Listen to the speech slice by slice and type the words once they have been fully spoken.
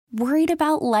Worried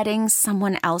about letting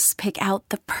someone else pick out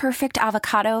the perfect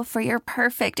avocado for your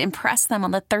perfect impress them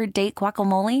on the third date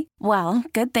guacamole? Well,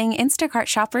 good thing Instacart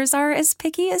shoppers are as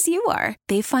picky as you are.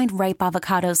 They find ripe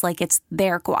avocados like it's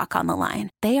their guac on the line.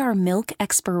 They are milk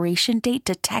expiration date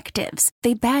detectives.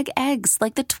 They bag eggs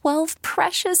like the 12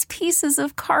 precious pieces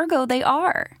of cargo they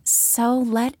are. So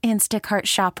let Instacart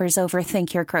shoppers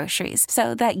overthink your groceries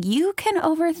so that you can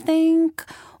overthink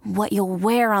what you'll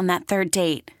wear on that third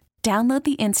date. Download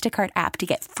the Instacart app to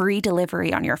get free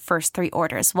delivery on your first 3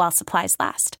 orders while supplies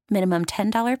last. Minimum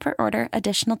 $10 per order.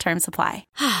 Additional terms apply.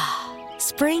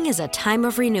 Spring is a time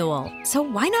of renewal, so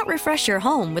why not refresh your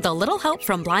home with a little help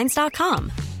from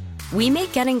Blinds.com? We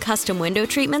make getting custom window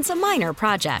treatments a minor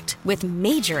project with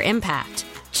major impact.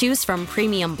 Choose from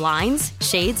premium blinds,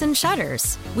 shades, and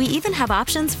shutters. We even have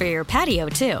options for your patio,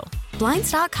 too.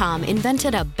 Blinds.com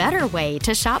invented a better way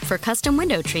to shop for custom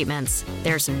window treatments.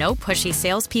 There's no pushy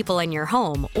salespeople in your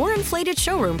home or inflated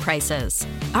showroom prices.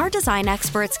 Our design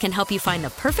experts can help you find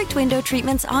the perfect window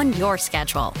treatments on your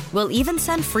schedule. We'll even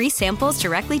send free samples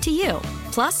directly to you.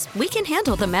 Plus, we can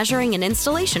handle the measuring and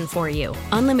installation for you.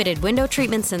 Unlimited window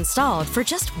treatments installed for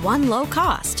just one low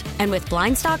cost. And with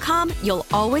Blinds.com, you'll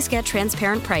always get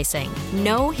transparent pricing.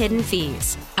 No hidden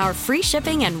fees. Our free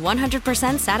shipping and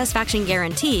 100% satisfaction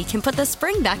guarantee can put the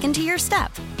spring back into your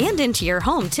step and into your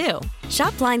home, too.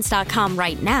 Shop Blinds.com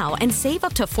right now and save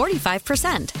up to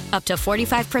 45%. Up to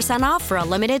 45% off for a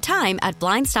limited time at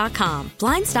Blinds.com.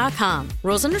 Blinds.com.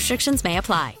 Rules and restrictions may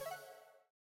apply.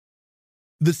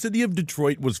 The city of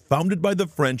Detroit was founded by the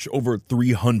French over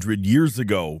 300 years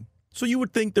ago, so you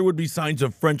would think there would be signs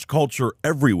of French culture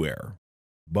everywhere.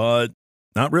 But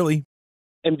not really.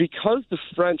 And because the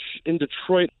French in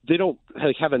Detroit, they don't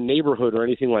have a neighborhood or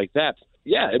anything like that.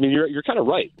 Yeah, I mean, you're kind of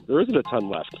right. There isn't a ton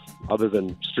left other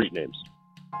than street names.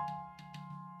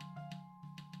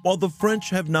 While the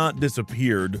French have not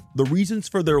disappeared, the reasons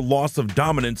for their loss of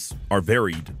dominance are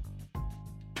varied.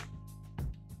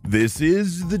 This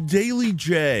is the Daily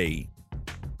J.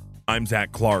 I'm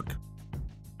Zach Clark.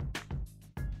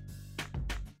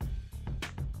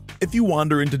 If you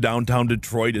wander into downtown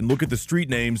Detroit and look at the street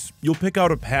names, you'll pick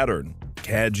out a pattern.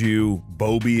 Cadillac,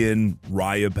 Beaubien,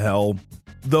 Riopelle.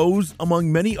 Those,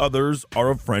 among many others, are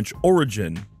of French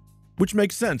origin, which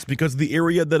makes sense because the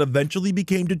area that eventually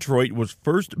became Detroit was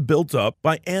first built up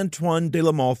by Antoine de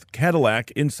la Mothe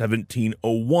Cadillac in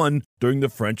 1701 during the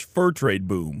French fur trade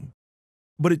boom.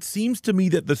 But it seems to me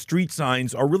that the street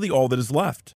signs are really all that is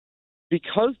left.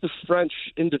 Because the French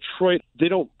in Detroit, they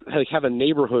don't have a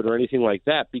neighborhood or anything like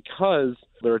that, because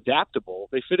they're adaptable.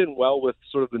 They fit in well with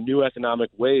sort of the new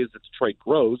economic ways that Detroit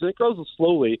grows, and it grows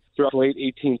slowly throughout the late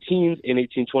 18-teens and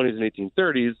 1820s and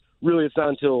 1830s. Really, it's not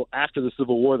until after the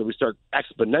Civil War that we start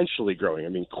exponentially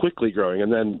growing, quickly growing,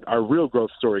 and then our real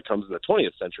growth story comes in the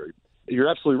 20th century. You're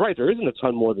absolutely right. There isn't a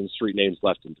ton more than street names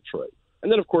left in Detroit.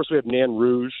 And then, of course, we have Nain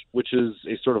Rouge, which is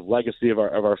a sort of legacy of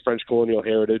our French colonial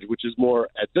heritage, which is more,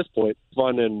 at this point,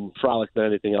 fun and frolic than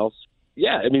anything else.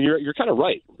 Yeah, I mean, you're kind of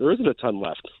right. There isn't a ton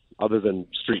left other than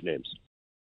street names.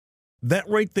 That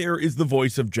right there is the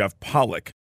voice of Jeff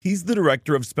Pollock. He's the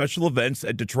director of special events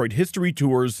at Detroit History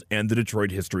Tours and the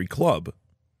Detroit History Club.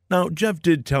 Now, Jeff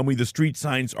did tell me the street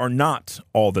signs are not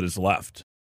all that is left.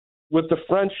 With the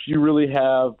French, you really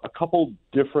have a couple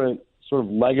different sort of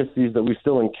legacies that we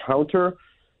still encounter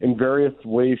in various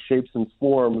ways, shapes, and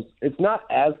forms. It's not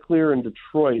as clear in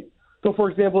Detroit. So, for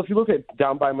example, if you look at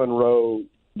down by Monroe,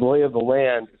 the lay of the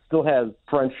land still has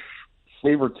French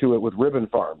flavor to it with ribbon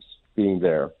farms being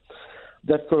there.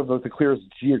 That's sort of the clearest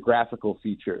geographical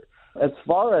feature. As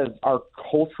far as our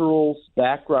cultural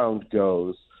background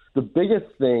goes, the biggest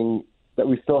thing that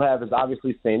we still have is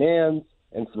obviously St. Anne's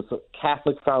and the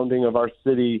Catholic founding of our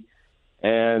city,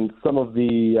 and some of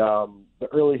the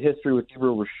early history with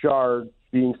Gabriel Richard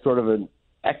being sort of an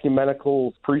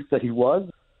ecumenical priest that he was.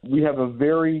 We have a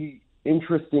very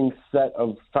interesting set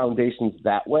of foundations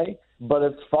that way. But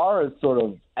as far as sort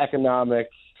of economic,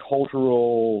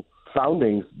 cultural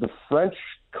foundings, the French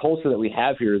culture that we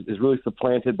have here is really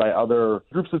supplanted by other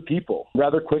groups of people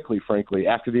rather quickly, frankly,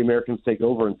 after the Americans take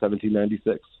over in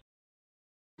 1796.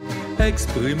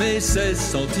 Exprimer ses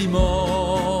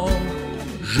sentiments,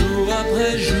 jour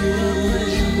après jour,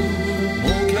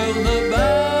 mon cœur ne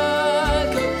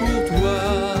bat que pour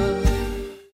toi.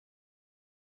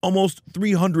 Almost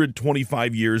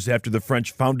 325 years after the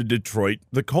French founded Detroit,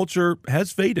 the culture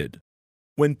has faded.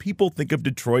 When people think of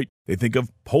Detroit, they think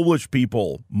of Polish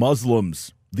people,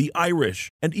 Muslims, the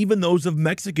Irish, and even those of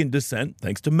Mexican descent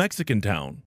thanks to Mexican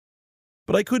Town.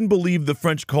 But I couldn't believe the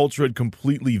French culture had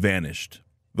completely vanished,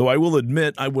 though I will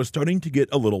admit I was starting to get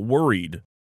a little worried.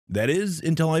 That is,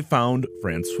 until I found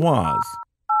Francoise.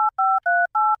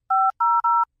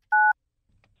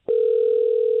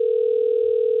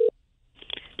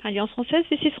 Alliance Française,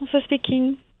 this is Françoise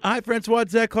speaking. Hi, Francoise.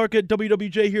 Zach Clark at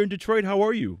WWJ here in Detroit. How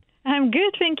are you? I'm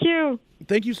good, thank you.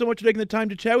 Thank you so much for taking the time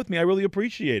to chat with me. I really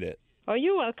appreciate it. Oh,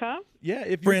 you're welcome. Yeah,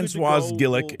 if Francoise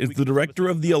Gillick is the director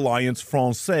of the Alliance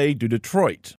Française de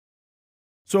Detroit.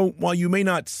 So while you may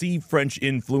not see French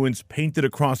influence painted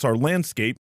across our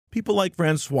landscape, people like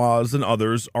Francoise and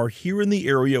others are here in the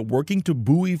area working to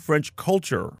buoy French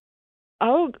culture.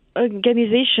 Our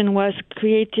organization was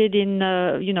created in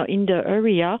the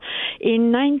area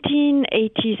in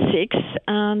 1986,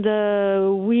 and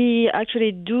we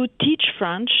actually do teach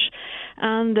French,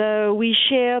 and we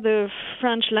share the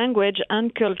French language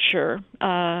and culture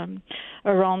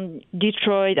around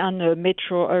Detroit and the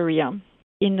metro area.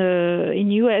 In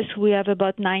US, we have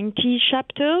about 90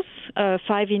 chapters,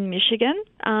 5 in Michigan,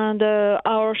 and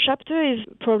our chapter is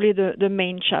probably the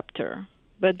main chapter.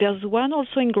 But there's one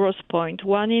also in Grosse Pointe,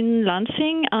 one in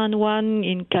Lansing, and one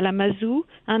in Kalamazoo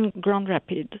and Grand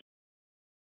Rapids.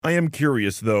 I am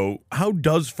curious, though, how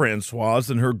does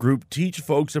Francoise and her group teach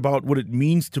folks about what it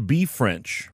means to be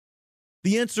French?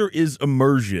 The answer is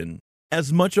immersion,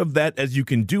 as much of that as you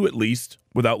can do at least,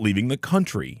 without leaving the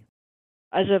country.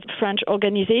 As a French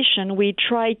organization, we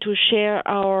try to share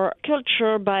our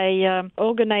culture by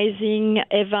organizing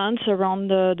events around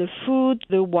the food,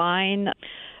 the wine.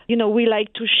 You know, we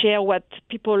like to share what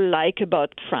people like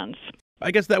about France.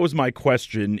 I guess that was my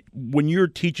question. When you're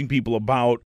teaching people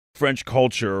about French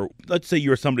culture, let's say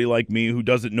you're somebody like me who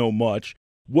doesn't know much,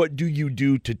 what do you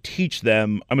do to teach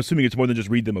them? I'm assuming it's more than just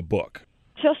read them a book.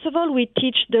 First of all, we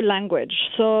teach the language.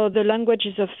 So the language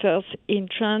is a first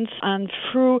entrance, and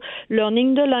through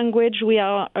learning the language, we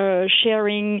are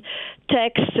sharing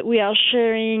text, we are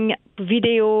sharing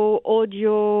video,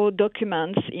 audio,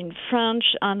 documents in French,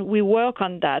 and we work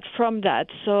on that, from that.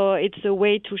 So it's a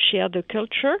way to share the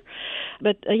culture.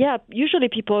 But usually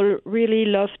people really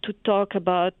love to talk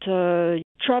about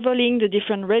traveling the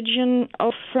different regions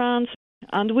of France.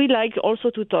 And we like also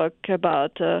to talk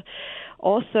about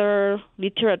author,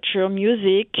 literature,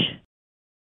 music.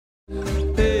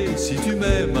 Et si tu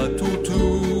m'aimes à tout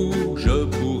tour, je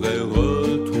pourrais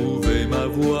retrouver ma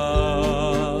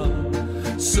voix.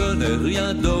 Ce n'est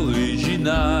rien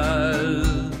d'original.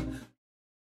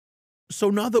 So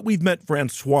now that we've met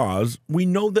Francoise, we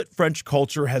know that French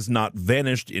culture has not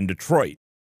vanished in Detroit.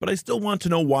 But I still want to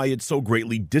know why it's so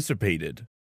greatly dissipated.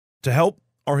 To help,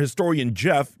 our historian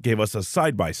Jeff gave us a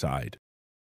side-by-side.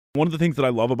 One of the things that I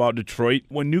love about Detroit,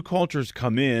 when new cultures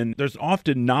come in, there's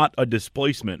often not a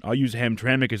displacement. I'll use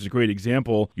Hamtramck as a great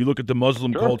example. You look at the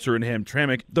Muslim culture in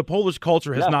Hamtramck, the Polish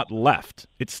culture has not left.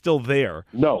 It's still there.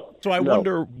 No. So I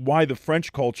wonder why the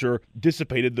French culture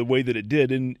dissipated the way that it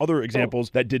did in other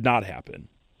examples that did not happen.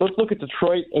 Let's look at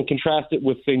Detroit and contrast it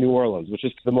with, say, New Orleans, which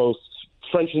is the most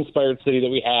French-inspired city that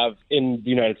we have in the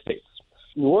United States.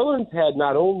 New Orleans had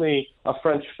not only a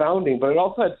French founding, but it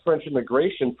also had French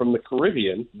immigration from the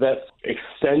Caribbean that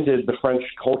extended the French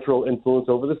cultural influence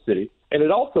over the city. And it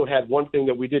also had one thing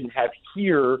that we didn't have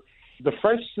here. The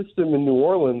French system in New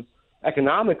Orleans,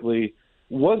 economically,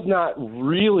 was not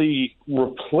really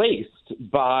replaced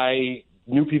by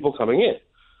new people coming in.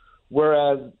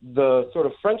 Whereas the sort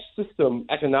of French system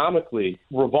economically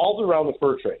revolved around the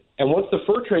fur trade. And once the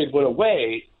fur trade went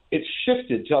away, it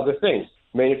shifted to other things.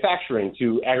 Manufacturing,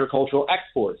 to agricultural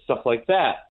exports, stuff like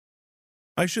that.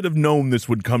 I should have known this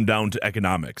would come down to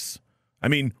economics. I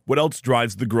mean, what else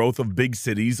drives the growth of big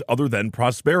cities other than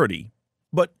prosperity?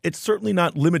 But it's certainly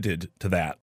not limited to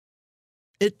that.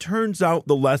 It turns out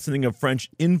the lessening of French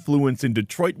influence in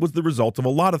Detroit was the result of a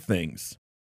lot of things.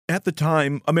 At the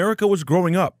time, America was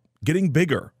growing up, getting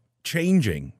bigger,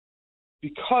 changing.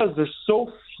 Because there's so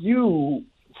few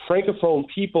Francophone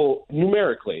people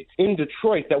numerically in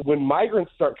Detroit that when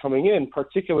migrants start coming in,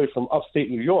 particularly from upstate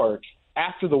New York,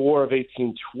 after the War of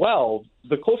 1812,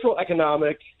 the cultural,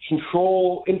 economic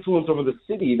control, influence over the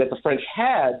city that the French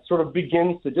had sort of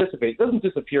begins to dissipate. It doesn't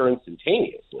disappear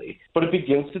instantaneously, but it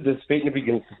begins to dissipate and it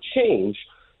begins to change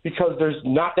because there's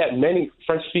not that many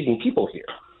French-speaking people here.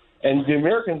 And the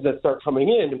Americans that start coming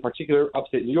in particular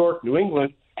upstate New York, New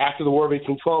England, after the War of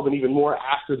 1812 and even more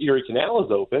after the Erie Canal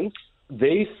is opened,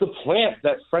 they supplant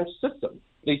that French system.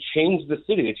 They change the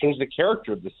city. They change the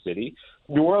character of the city.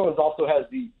 New Orleans also has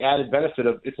the added benefit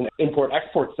of it's an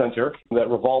import-export center that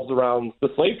revolves around the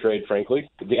slave trade, frankly.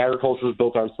 The agriculture is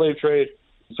built on slave trade,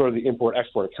 sort of the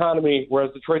import-export economy,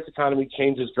 whereas Detroit's economy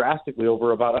changes drastically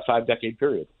over about a 5-decade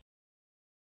period.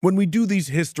 When we do these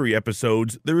history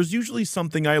episodes, there is usually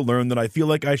something I learn that I feel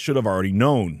like I should have already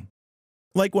known.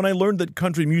 Like when I learned that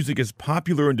country music is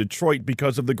popular in Detroit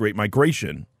because of the Great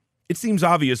Migration. It seems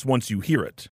obvious once you hear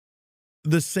it.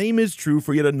 The same is true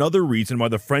for yet another reason why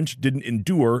the French didn't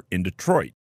endure in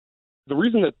Detroit. The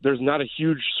reason that there's not a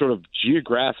huge sort of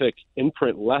geographic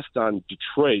imprint left on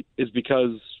Detroit is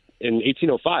because in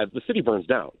 1805, the city burns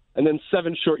down. And then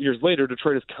 7 short years later,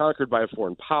 Detroit is conquered by a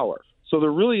foreign power. So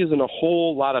there really isn't a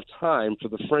whole lot of time for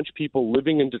the French people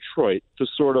living in Detroit to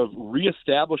sort of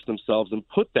reestablish themselves and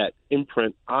put that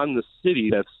imprint on the city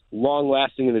that's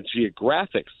long-lasting in a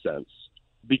geographic sense,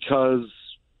 because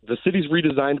the city's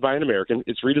redesigned by an American.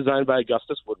 It's redesigned by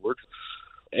Augustus Woodward.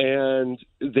 And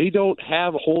they don't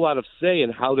have a whole lot of say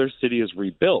in how their city is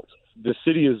rebuilt. The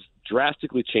city is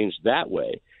drastically changed that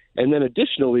way. And then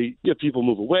additionally, you have people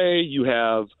move away, you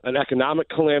have an economic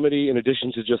calamity in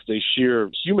addition to just a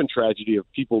sheer human tragedy of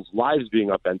people's lives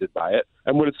being upended by it.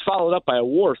 And when it's followed up by a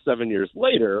war 7 years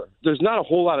later, there's not a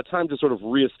whole lot of time to sort of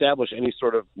reestablish any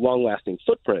sort of long-lasting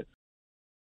footprint.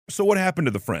 So what happened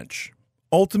to the French?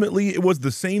 Ultimately, it was the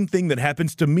same thing that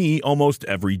happens to me almost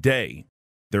every day.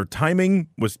 Their timing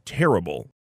was terrible.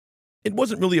 It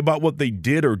wasn't really about what they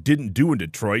did or didn't do in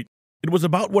Detroit. It was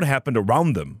about what happened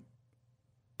around them.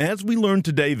 As we learned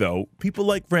today, though, people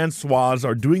like Francoise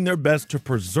are doing their best to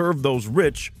preserve those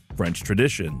rich French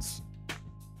traditions.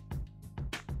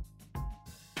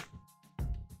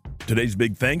 Today's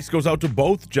big thanks goes out to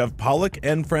both Jeff Pollack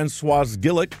and Francoise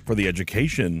Gillick for the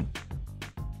education.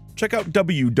 Check out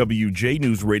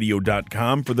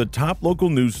wwjnewsradio.com for the top local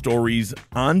news stories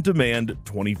on demand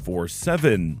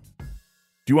 24/7. Do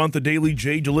you want the Daily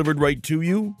J delivered right to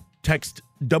you? Text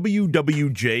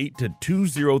WWJ to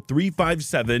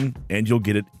 20357 and you'll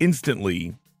get it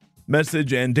instantly.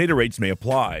 Message and data rates may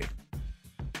apply.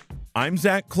 I'm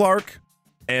Zach Clark,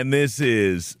 and this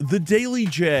is the Daily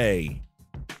J.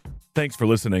 Thanks for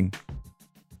listening.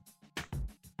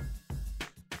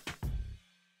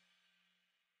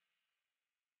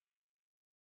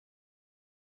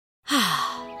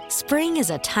 Spring is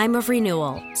a time of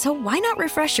renewal, so why not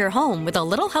refresh your home with a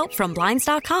little help from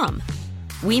Blinds.com?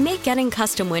 We make getting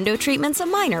custom window treatments a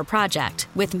minor project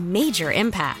with major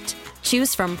impact.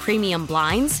 Choose from premium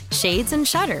blinds, shades, and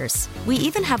shutters. We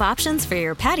even have options for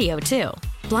your patio, too.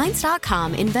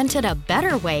 Blinds.com invented a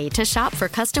better way to shop for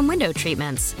custom window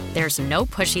treatments. There's no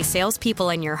pushy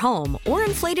salespeople in your home or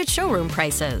inflated showroom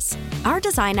prices. Our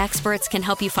design experts can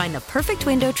help you find the perfect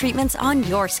window treatments on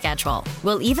your schedule.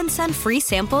 We'll even send free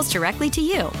samples directly to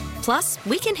you. Plus,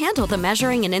 we can handle the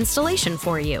measuring and installation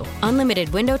for you. Unlimited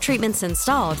window treatments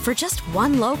installed for just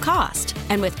one low cost.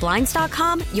 And with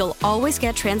Blinds.com, you'll always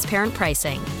get transparent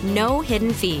pricing. No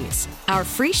hidden fees. Our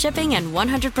free shipping and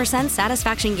 100%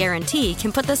 satisfaction guarantee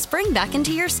can put the spring back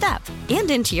into your step and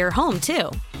into your home,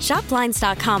 too. Shop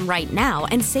Blinds.com right now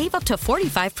and save up to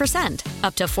 45%.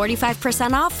 Up to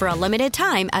 45% off for a limited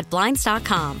time at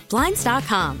Blinds.com.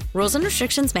 Blinds.com. Rules and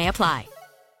restrictions may apply.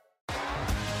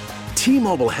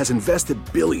 T-Mobile has invested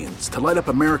billions to light up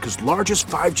America's largest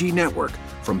 5G network,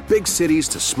 from big cities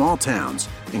to small towns,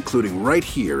 including right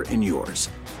here in yours.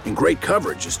 And great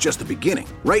coverage is just the beginning.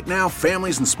 Right now,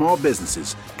 families and small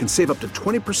businesses can save up to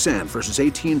 20% versus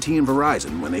AT&T and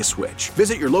Verizon when they switch.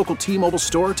 Visit your local T-Mobile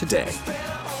store today.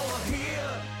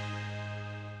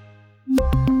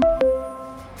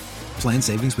 Plan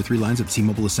savings with 3 lines of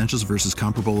T-Mobile Essentials versus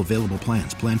comparable available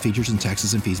plans. Plan features and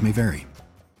taxes and fees may vary.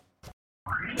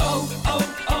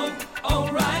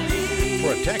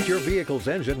 Protect your vehicle's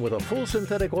engine with a full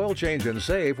synthetic oil change and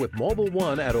save with Mobil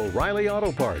 1 at O'Reilly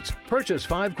Auto Parts. Purchase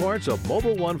 5 quarts of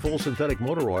Mobil 1 full synthetic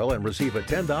motor oil and receive a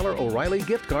 $10 O'Reilly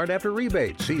gift card after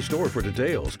rebate. See store for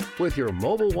details. With your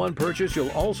Mobil 1 purchase,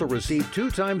 you'll also receive 2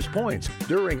 times points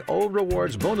during O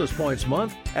Rewards Bonus Points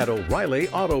Month at O'Reilly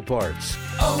Auto Parts.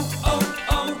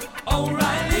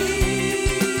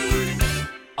 O'Reilly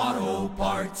Auto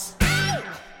Parts.